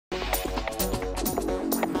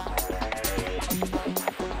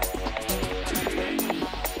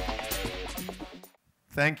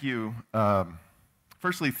Thank you.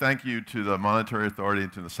 Firstly, thank you to the Monetary Authority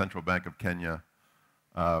and to the Central Bank of Kenya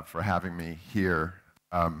for having me here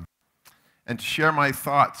and to share my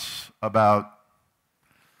thoughts about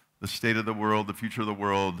the state of the world, the future of the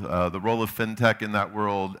world, the role of fintech in that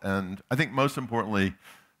world, and I think most importantly,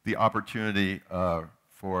 the opportunity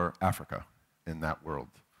for Africa in that world.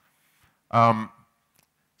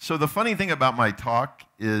 So the funny thing about my talk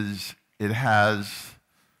is it has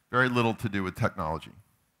very little to do with technology.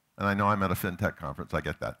 And I know I'm at a fintech conference, I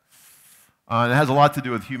get that. And it has a lot to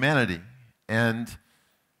do with humanity. And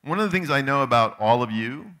one of the things I know about all of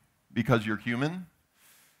you, because you're human,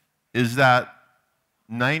 is that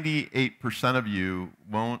 98% of you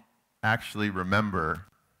won't actually remember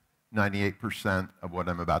 98% of what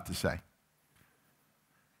I'm about to say.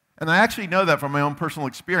 And I actually know that from my own personal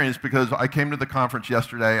experience because I came to the conference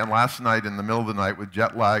yesterday and last night in the middle of the night with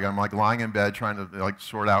jet lag, I'm like lying in bed trying to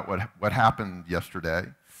sort out what happened yesterday.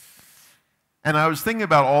 And I was thinking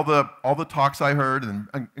about all the talks I heard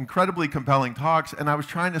and incredibly compelling talks, and I was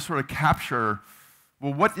trying to sort of capture,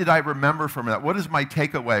 well, what did I remember from that? What is my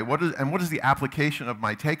takeaway? What is the application of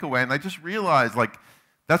my takeaway? And I just realized, like,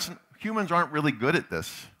 humans aren't really good at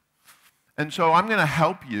this. And so I'm going to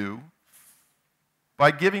help you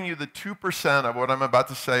by giving you the 2% of what I'm about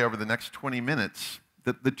to say over the next 20 minutes,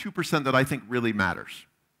 the 2% that I think really matters.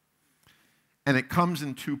 And it comes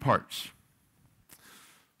in two parts.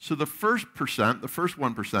 So the first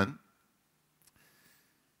 1%,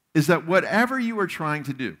 is that whatever you are trying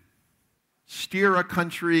to do, steer a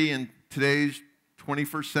country in today's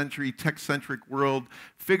 21st century tech-centric world,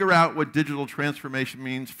 figure out what digital transformation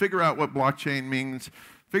means, figure out what blockchain means,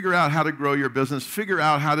 figure out how to grow your business, figure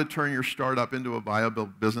out how to turn your startup into a viable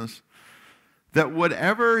business, that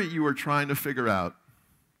whatever you are trying to figure out,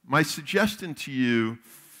 my suggestion to you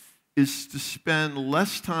is to spend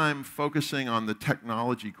less time focusing on the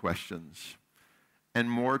technology questions and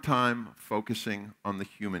more time focusing on the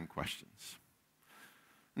human questions.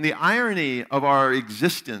 And the irony of our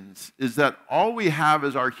existence is that all we have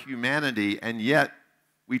is our humanity, and yet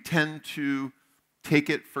we tend to take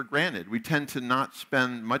it for granted. We tend to not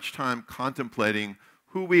spend much time contemplating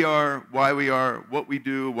who we are, what we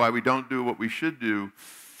do, why we don't do what we should do.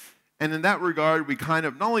 And in that regard, we kind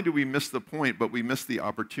of, not only do we miss the point, but we miss the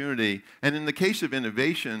opportunity. And in the case of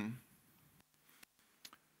innovation,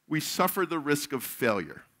 we suffer the risk of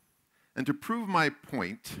failure. And to prove my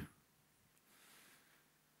point,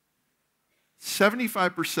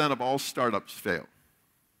 75% of all startups fail.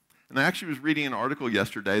 And I actually was reading an article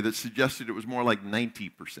yesterday that suggested it was more like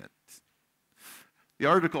 90%. The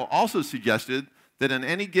article also suggested that in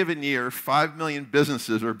any given year, 5 million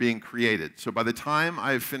businesses are being created. So by the time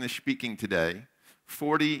I have finished speaking today,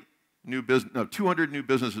 200 new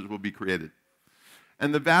businesses will be created.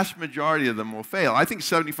 And the vast majority of them will fail. I think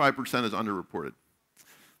 75% is underreported.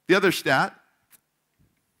 The other stat,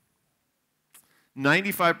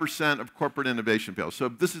 95% of corporate innovation fails. So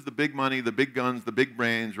this is the big money, the big guns, the big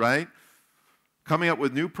brains, right? Coming up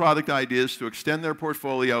with new product ideas to extend their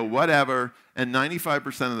portfolio, whatever, and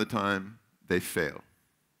 95% of the time, they fail.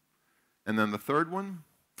 And then the third one,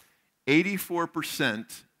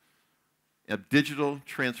 84% of digital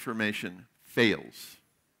transformation fails.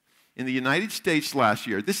 In the United States last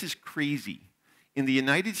year, this is crazy. In the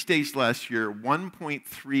United States last year,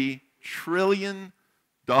 $1.3 trillion,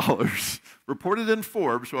 reported in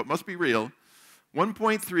Forbes, so it must be real,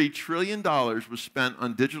 $1.3 trillion was spent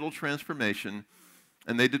on digital transformation,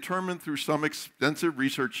 and they determined through some extensive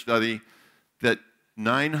research study that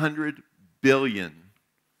 $900 billion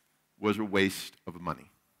was a waste of money.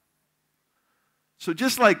 So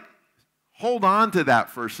just like, hold on to that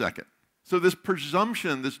for a second. So this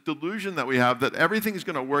presumption, this delusion that we have that everything is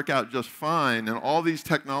going to work out just fine and all these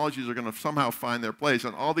technologies are going to somehow find their place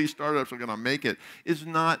and all these startups are going to make it is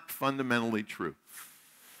not fundamentally true.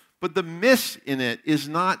 But the miss in it is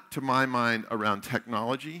not, to my mind, around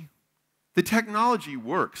technology. The technology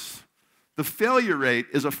works. The failure rate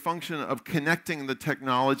is a function of connecting the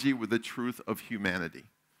technology with the truth of humanity.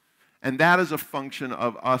 And that is a function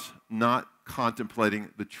of us not contemplating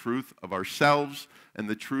the truth of ourselves and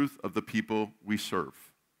the truth of the people we serve.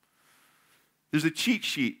 There's a cheat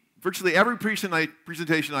sheet. Virtually every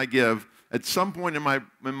presentation I give, at some point in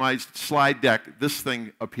my slide deck, this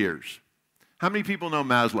thing appears. How many people know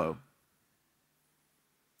Maslow?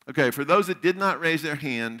 Okay, for those that did not raise their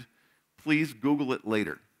hand, please Google it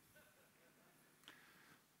later.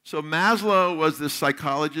 So Maslow was this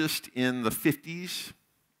psychologist in the 50s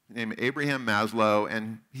named Abraham Maslow,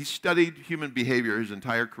 and he studied human behavior his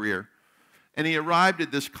entire career, and he arrived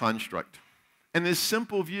at this construct. And his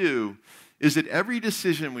simple view is that every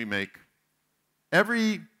decision we make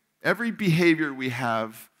Every behavior we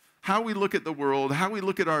have, how we look at the world, how we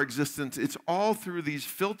look at our existence, it's all through these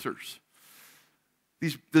filters,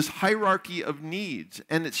 this hierarchy of needs,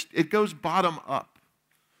 and it goes bottom up.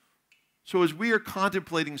 So as we are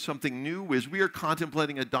contemplating something new, as we are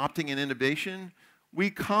contemplating adopting an innovation, we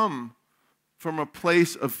come from a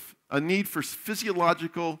place of a need for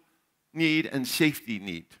physiological need and safety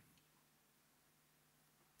need.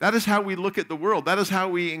 That is how we look at the world. That is how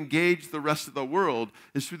we engage the rest of the world,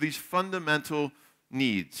 is through these fundamental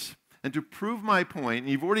needs. And to prove my point, and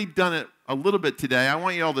you've already done it a little bit today, I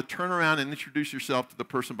want you all to turn around and introduce yourself to the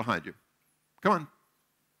person behind you. Come on.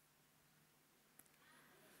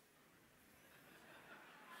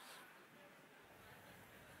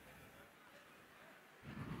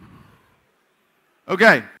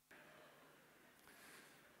 Okay.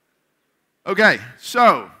 Okay,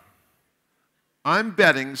 so I'm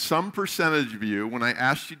betting some percentage of you, when I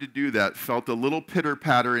asked you to do that, felt a little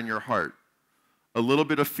pitter-patter in your heart, a little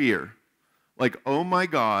bit of fear. Like, oh my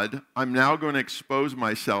God, I'm now going to expose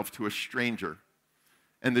myself to a stranger.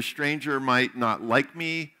 And the stranger might not like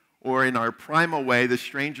me, or in our primal way, the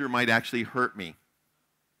stranger might actually hurt me.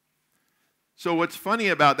 So what's funny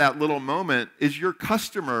about that little moment is your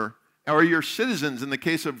customer, or your citizens, in the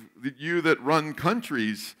case of you that run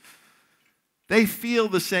countries, they feel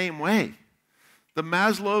the same way. The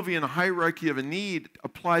Maslowian hierarchy of a need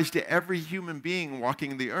applies to every human being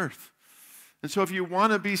walking the earth. And so if you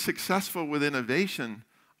want to be successful with innovation,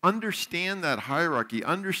 understand that hierarchy,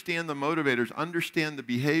 understand the motivators, understand the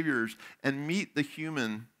behaviors, and meet the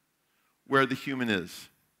human where the human is.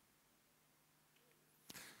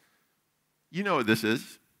 You know what this is.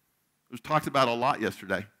 It was talked about a lot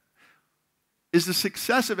yesterday. Is the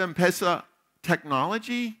success of M-Pesa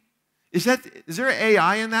technology, is there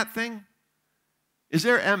AI in that thing? Is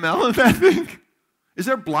there ML in that thing? Is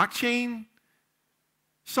there blockchain?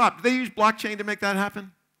 Stop. Did they use blockchain to make that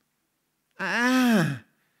happen?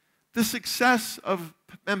 The success of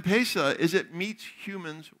M-Pesa is it meets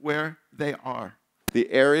humans where they are. The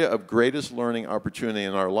area of greatest learning opportunity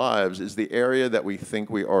in our lives is the area that we think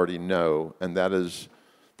we already know, and that is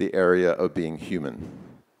the area of being human.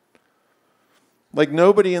 Like,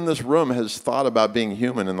 nobody in this room has thought about being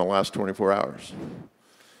human in the last 24 hours.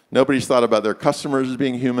 Nobody's thought about their customers as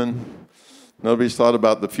being human. Nobody's thought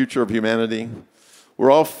about the future of humanity.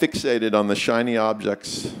 We're all fixated on the shiny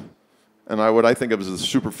objects and what I think of as the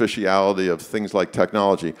superficiality of things like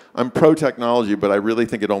technology. I'm pro-technology, but I really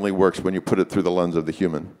think it only works when you put it through the lens of the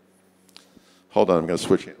human. Hold on, I'm going to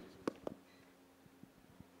switch hands.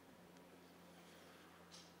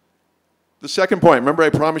 The second point, remember I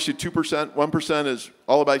promised you 2%, 1% is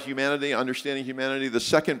all about humanity, understanding humanity. The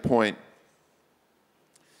second point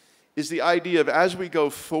is the idea of as we go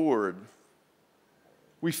forward,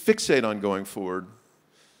 we fixate on going forward.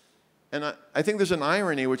 And I think there's an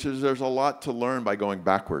irony, which is there's a lot to learn by going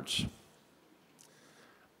backwards.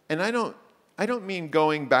 And I don't mean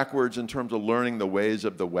going backwards in terms of learning the ways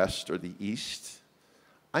of the West or the East.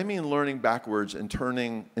 I mean learning backwards and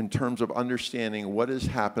turning in terms of understanding what has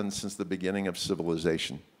happened since the beginning of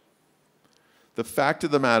civilization. The fact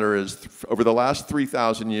of the matter is, over the last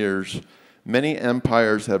 3,000 years, many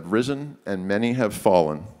empires have risen and many have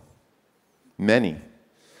fallen. Many.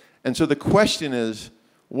 And so the question is,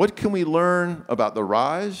 what can we learn about the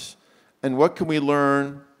rise and what can we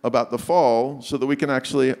learn about the fall so that we can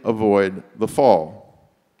actually avoid the fall?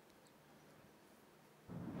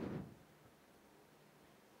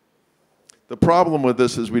 The problem with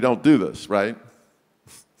this is we don't do this, right?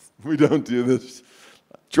 We don't do this.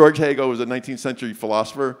 George Hegel was a 19th century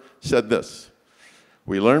philosopher, said this: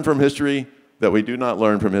 we learn from history that we do not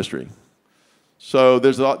learn from history. So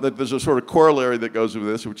there's a sort of corollary that goes with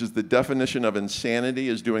this, which is the definition of insanity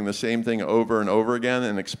is doing the same thing over and over again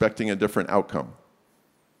and expecting a different outcome.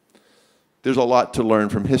 There's a lot to learn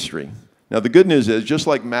from history. Now the good news is, just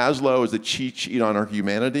like Maslow is the cheat sheet on our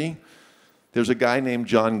humanity, there's a guy named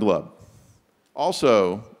John Glubb.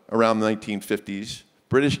 Also around the 1950s,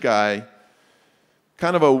 British guy,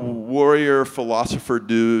 kind of a warrior philosopher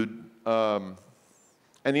dude, and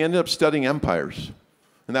he ended up studying empires,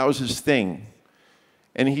 and that was his thing.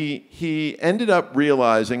 And he ended up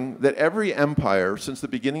realizing that every empire since the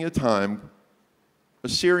beginning of time,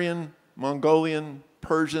 Assyrian, Mongolian,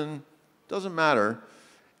 Persian, doesn't matter,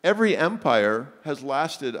 every empire has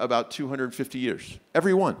lasted about 250 years.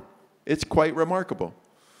 Every one. It's quite remarkable.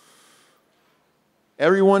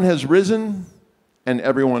 Everyone has risen and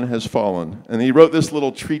everyone has fallen. And he wrote this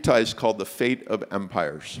little treatise called The Fate of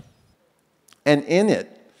Empires. And in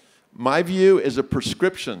it, my view is a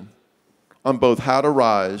prescription on both how to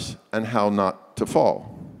rise and how not to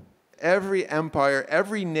fall. every empire,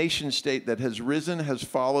 every nation state that has risen has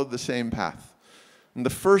followed the same path. And the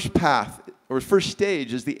first path, or first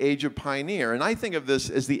stage, is the age of pioneer. And I think of this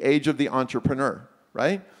as the age of the entrepreneur,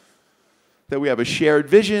 right? That we have a shared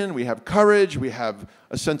vision, we have courage, we have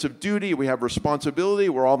a sense of duty, we have responsibility,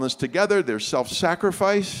 we're all in this together, there's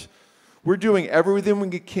self-sacrifice. We're doing everything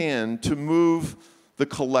we can to move the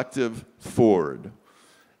collective forward.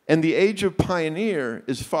 And the age of pioneer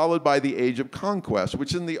is followed by the age of conquest,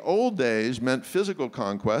 which in the old days meant physical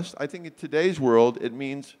conquest. I think in today's world, it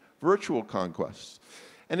means virtual conquest.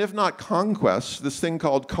 And if not conquest, this thing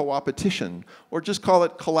called co-opetition, or just call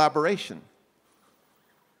it collaboration.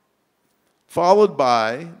 Followed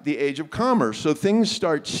by the age of commerce. So things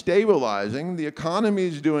start stabilizing, the economy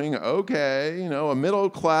is doing okay, a middle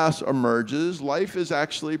class emerges, life is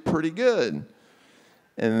actually pretty good.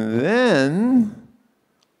 And then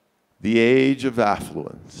the age of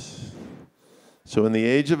affluence. So in the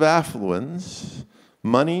age of affluence,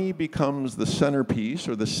 money becomes the centerpiece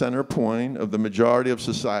or the center point of the majority of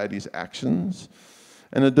society's actions,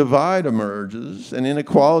 and a divide emerges, and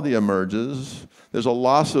inequality emerges. There's a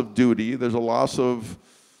loss of duty, there's a loss of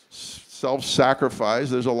self-sacrifice,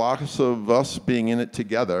 there's a loss of us being in it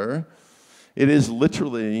together. It is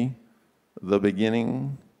literally the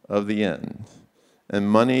beginning of the end, and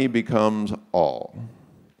money becomes all.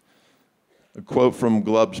 A quote from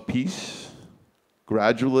Glubb's piece: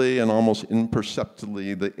 gradually and almost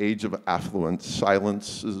imperceptibly, the age of affluence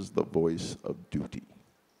silences the voice of duty.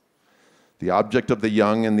 The object of the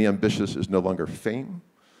young and the ambitious is no longer fame,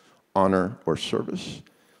 honor, or service,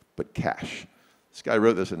 but cash. This guy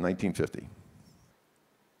wrote this in 1950.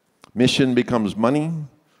 Mission becomes money,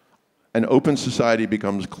 an open society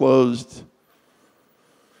becomes closed,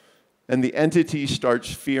 and the entity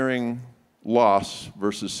starts fearing loss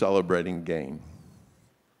versus celebrating gain.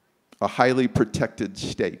 A highly protected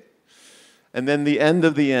state. And then the end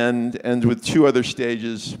of the end ends with two other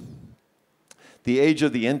stages. The age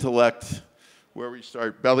of the intellect, where we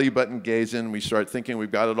start belly button gazing, we start thinking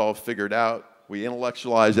we've got it all figured out, we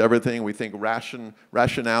intellectualize everything, we think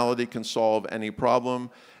rationality can solve any problem,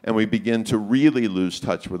 and we begin to really lose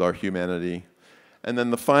touch with our humanity. And then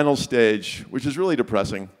the final stage, which is really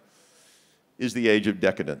depressing, is the age of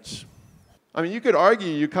decadence. I mean, you could argue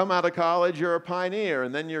you come out of college, you're a pioneer,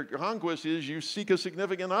 and then your conquest is you seek a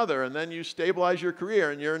significant other, and then you stabilize your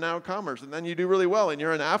career, and you're now commerce, and then you do really well, and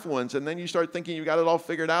you're in affluence, and then you start thinking you got it all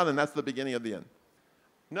figured out, and that's the beginning of the end.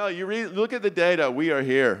 No, you look at the data. We are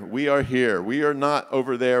here. We are here. We are not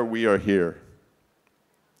over there. We are here.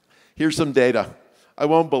 Here's some data. I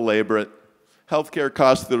won't belabor it. Healthcare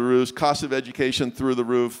costs through the roof, cost of education through the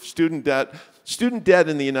roof, student debt. Student debt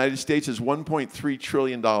in the United States is $1.3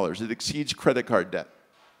 trillion. It exceeds credit card debt.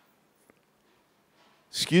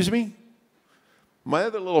 Excuse me? My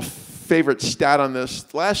other little favorite stat on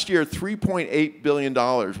this, last year $3.8 billion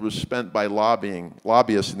was spent by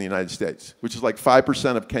lobbyists in the United States, which is like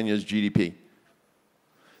 5% of Kenya's GDP.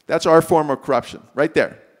 That's our form of corruption, right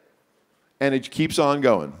there. And it keeps on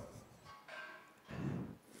going.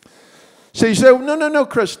 So you say, no,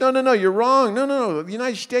 Chris, no, you're wrong. No, the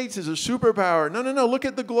United States is a superpower. No, look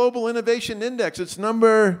at the Global Innovation Index. It's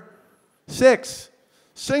number 6.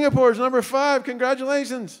 Singapore is number 5.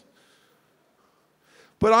 Congratulations.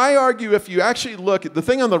 But I argue if you actually look at the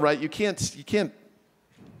thing on the right, you can't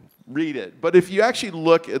read it. But if you actually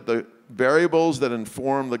look at the variables that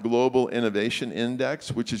inform the Global Innovation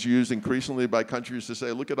Index, which is used increasingly by countries to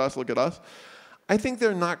say, look at us, I think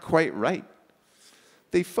they're not quite right.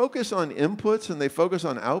 They focus on inputs and they focus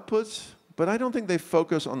on outputs, but I don't think they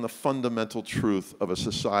focus on the fundamental truth of a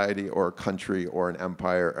society or a country or an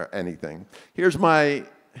empire or anything. Here's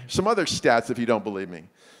some other stats if you don't believe me.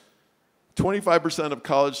 25% of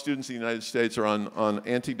college students in the United States are on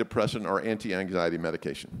antidepressant or anti-anxiety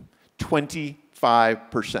medication. 25%.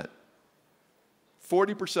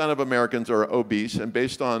 40% of Americans are obese, and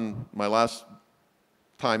based on my last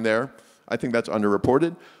time there, I think that's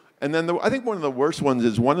underreported. And then I think one of the worst ones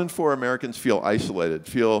is 1 in 4 Americans feel isolated,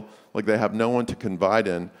 feel like they have no one to confide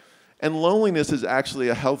in. And loneliness is actually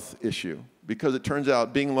a health issue, because it turns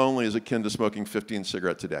out being lonely is akin to smoking 15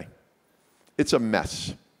 cigarettes a day. It's a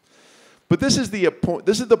mess. But this is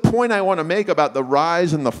the point I want to make about the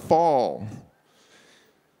rise and the fall.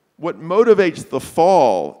 What motivates the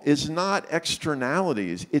fall is not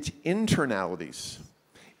externalities, it's internalities.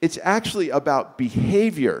 It's actually about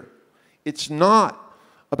behavior. It's not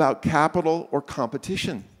about capital or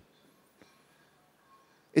competition.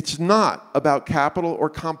 It's not about capital or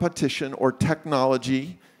competition or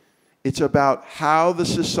technology. It's about how the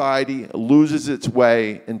society loses its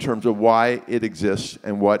way in terms of why it exists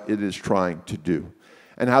and what it is trying to do.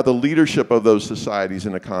 and how the leadership of those societies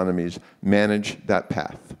and economies manage that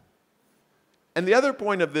path. And the other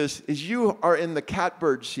point of this is you are in the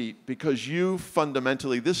catbird seat because you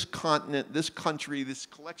fundamentally, this continent, this country, this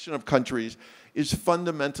collection of countries is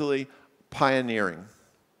fundamentally pioneering.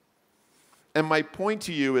 And my point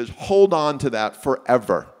to you is hold on to that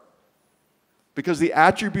forever. Because the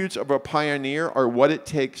attributes of a pioneer are what it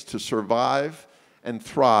takes to survive and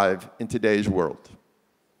thrive in today's world.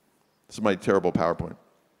 This is my terrible PowerPoint.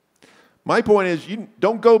 My point is you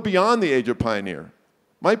don't go beyond the age of pioneer.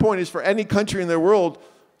 My point is for any country in the world,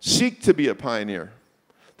 seek to be a pioneer.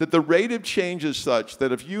 That the rate of change is such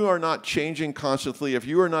that if you are not changing constantly, if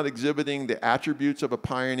you are not exhibiting the attributes of a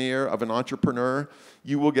pioneer, of an entrepreneur,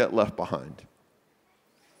 you will get left behind.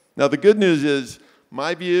 Now the good news is,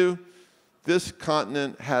 my view, this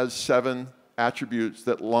continent has 7 attributes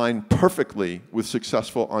that line perfectly with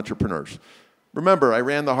successful entrepreneurs. Remember, I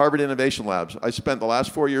ran the Harvard Innovation Labs. I spent the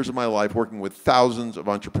last 4 years of my life working with thousands of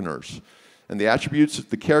entrepreneurs. And the attributes,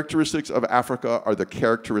 the characteristics of Africa are the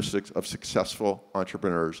characteristics of successful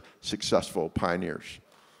entrepreneurs, successful pioneers.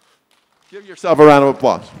 Give yourself a round of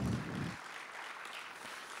applause.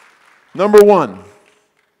 Number 1,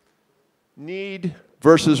 need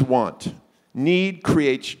versus want. Need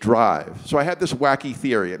creates drive. So I have this wacky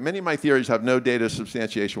theory. Many of my theories have no data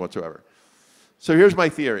substantiation whatsoever. So here's my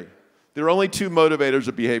theory. There are only 2 motivators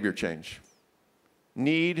of behavior change.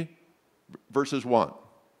 Need versus want.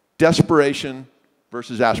 Desperation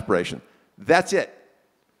versus aspiration. That's it.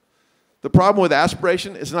 The problem with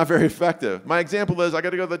aspiration is not very effective. My example is I got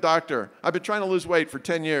to go to the doctor. I've been trying to lose weight for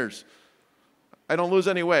 10 years. I don't lose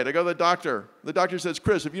any weight. I go to the doctor. The doctor says,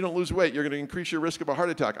 Chris, if you don't lose weight, you're going to increase your risk of a heart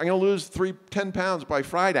attack. I'm going to lose 10 pounds by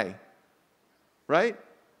Friday. Right?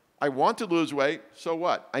 I want to lose weight, so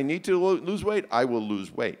what? I need to lose weight, I will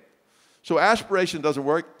lose weight. So aspiration doesn't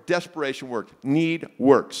work, desperation works. Need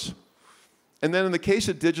works. And then in the case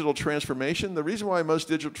of digital transformation, the reason why most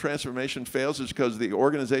digital transformation fails is because the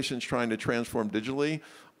organizations trying to transform digitally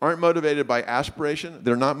aren't motivated by aspiration.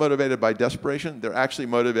 They're not motivated by desperation. They're actually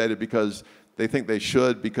motivated because they think they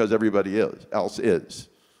should because everybody else is.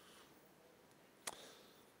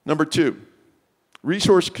 Number 2,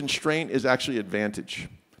 resource constraint is actually advantage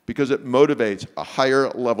because it motivates a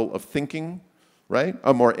higher level of thinking, right?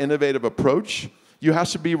 A more innovative approach. You have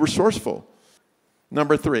to be resourceful.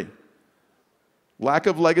 Number 3, lack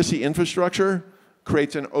of legacy infrastructure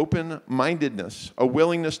creates an open-mindedness, a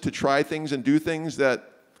willingness to try things and do things that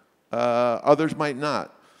others might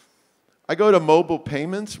not. I go to mobile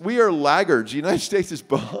payments. We are laggards. The United States is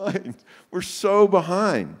behind. We're so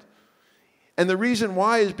behind. And the reason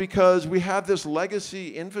why is because we have this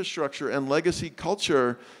legacy infrastructure and legacy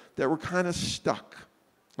culture that we're kind of stuck.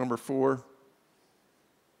 Number 4,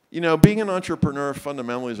 you know, being an entrepreneur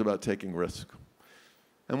fundamentally is about taking risk.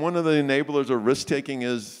 And one of the enablers of risk-taking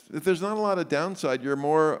is if there's not a lot of downside, you're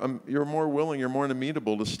more willing, you're more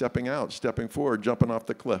amenable to stepping out, stepping forward, jumping off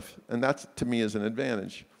the cliff. And that, to me, is an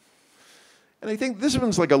advantage. And I think this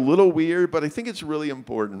one's like a little weird, but I think it's really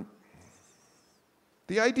important.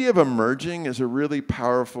 The idea of emerging is a really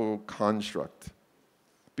powerful construct.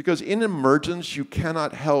 Because in emergence, you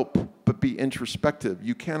cannot help but be introspective.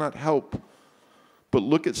 You cannot help but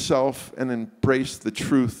look at self and embrace the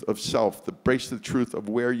truth of self, embrace the truth of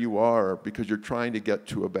where you are because you're trying to get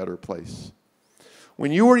to a better place.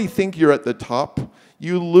 When you already think you're at the top,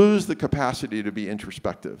 you lose the capacity to be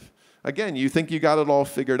introspective. Again, you think you got it all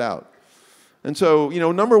figured out. And so, you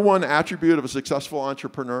know, number 1 attribute of a successful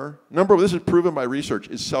entrepreneur, this is proven by research,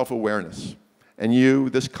 is self-awareness. And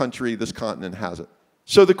you, this country, this continent has it.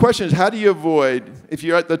 So the question is, how do you avoid, if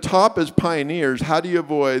you're at the top as pioneers, how do you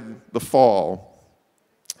avoid the fall?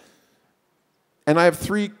 And I have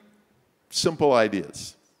 3 simple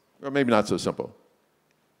ideas, or maybe not so simple.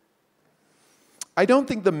 I don't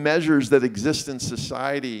think the measures that exist in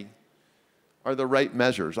society are the right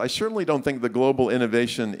measures. I certainly don't think the Global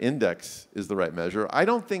Innovation Index is the right measure. I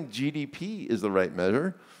don't think GDP is the right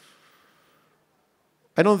measure.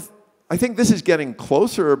 I think this is getting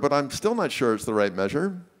closer, but I'm still not sure it's the right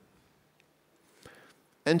measure.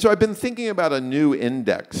 And so I've been thinking about a new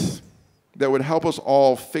index that would help us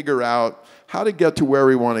all figure out how to get to where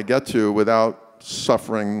we want to get to without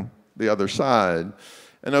suffering the other side.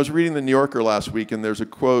 And I was reading the New Yorker last week, and there's a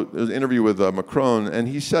quote, there's an interview with Macron, and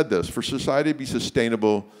he said this: for society to be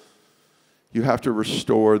sustainable, you have to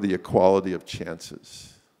restore the equality of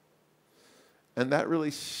chances. And that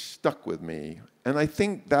really stuck with me. And I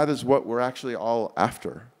think that is what we're actually all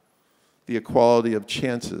after, the equality of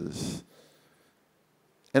chances.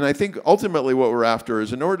 And I think ultimately what we're after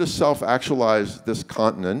is, in order to self-actualize this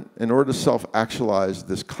continent, in order to self-actualize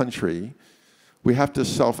this country, We have to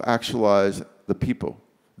self-actualize the people.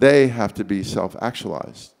 They have to be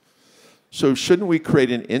self-actualized. So shouldn't we create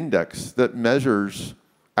an index that measures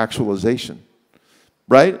actualization,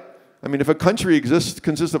 right? I mean, if a country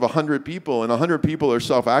consists of 100 people and 100 people are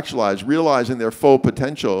self-actualized, realizing their full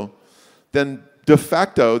potential, then de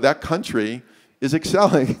facto, that country is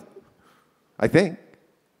excelling, I think.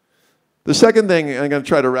 The second thing, and I'm going to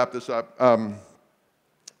try to wrap this up,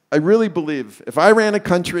 I really believe if I ran a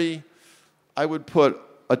country, I would put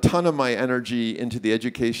a ton of my energy into the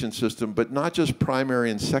education system, but not just primary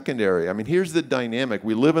and secondary. I mean, here's the dynamic.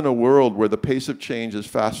 We live in a world where the pace of change is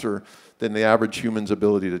faster than the average human's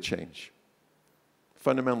ability to change.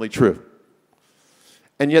 Fundamentally true.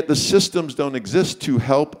 And yet the systems don't exist to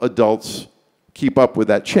help adults keep up with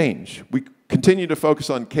that change. We continue to focus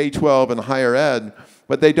on K-12 and higher ed,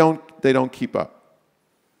 but they don't keep up.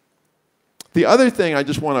 The other thing I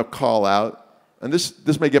just want to call out, and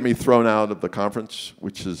this may get me thrown out of the conference,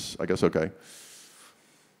 which is, I guess, okay.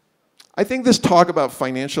 I think this talk about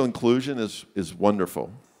financial inclusion is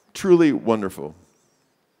wonderful, truly wonderful.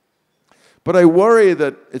 But I worry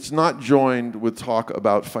that it's not joined with talk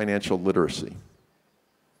about financial literacy.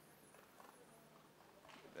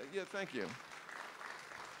 Yeah, thank you.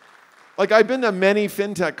 Like, I've been to many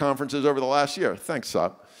fintech conferences over the last year. Thanks,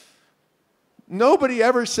 Sop. Nobody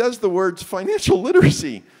ever says the words financial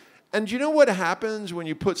literacy. And do you know what happens when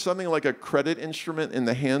you put something like a credit instrument in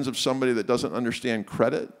the hands of somebody that doesn't understand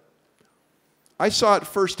credit? I saw it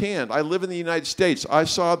firsthand. I live in the United States. I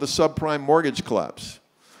saw the subprime mortgage collapse.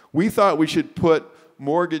 We thought we should put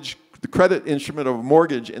the credit instrument of a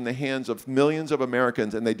mortgage in the hands of millions of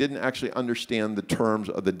Americans, and they didn't actually understand the terms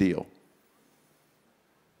of the deal.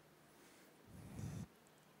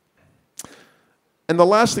 And the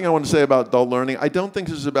last thing I want to say about adult learning, I don't think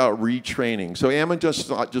this is about retraining. So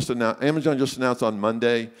Amazon just announced on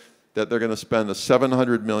Monday that they're going to spend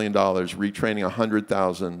 $700 million retraining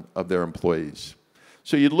 100,000 of their employees.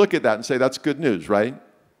 So you'd look at that and say, that's good news, right?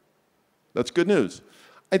 That's good news.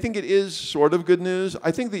 I think it is sort of good news.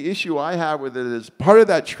 I think the issue I have with it is part of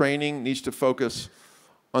that training needs to focus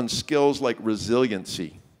on skills like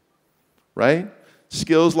resiliency, right?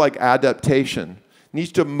 Skills like adaptation.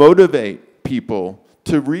 Needs to motivate people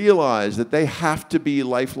to realize that they have to be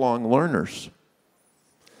lifelong learners.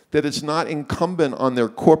 That it's not incumbent on their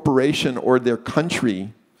corporation or their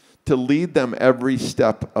country to lead them every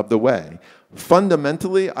step of the way.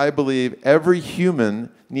 Fundamentally, I believe every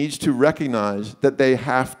human needs to recognize that they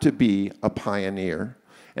have to be a pioneer.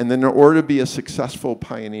 And then in order to be a successful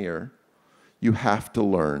pioneer, you have to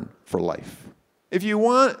learn for life. If you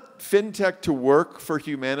want fintech to work for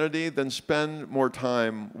humanity, then spend more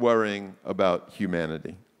time worrying about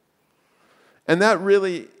humanity. And that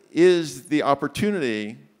really is the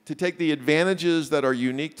opportunity to take the advantages that are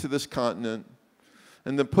unique to this continent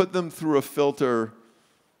and then put them through a filter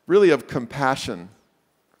really of compassion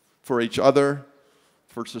for each other,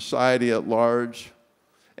 for society at large,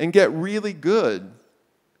 and get really good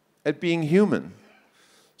at being human.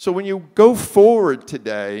 So when you go forward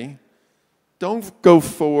today, don't go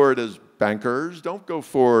forward as bankers, don't go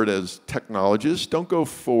forward as technologists, don't go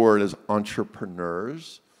forward as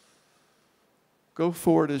entrepreneurs. Go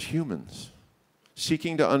forward as humans,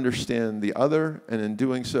 seeking to understand the other, and in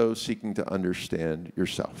doing so, seeking to understand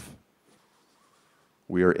yourself.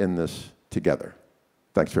 We are in this together.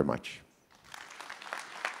 Thanks very much.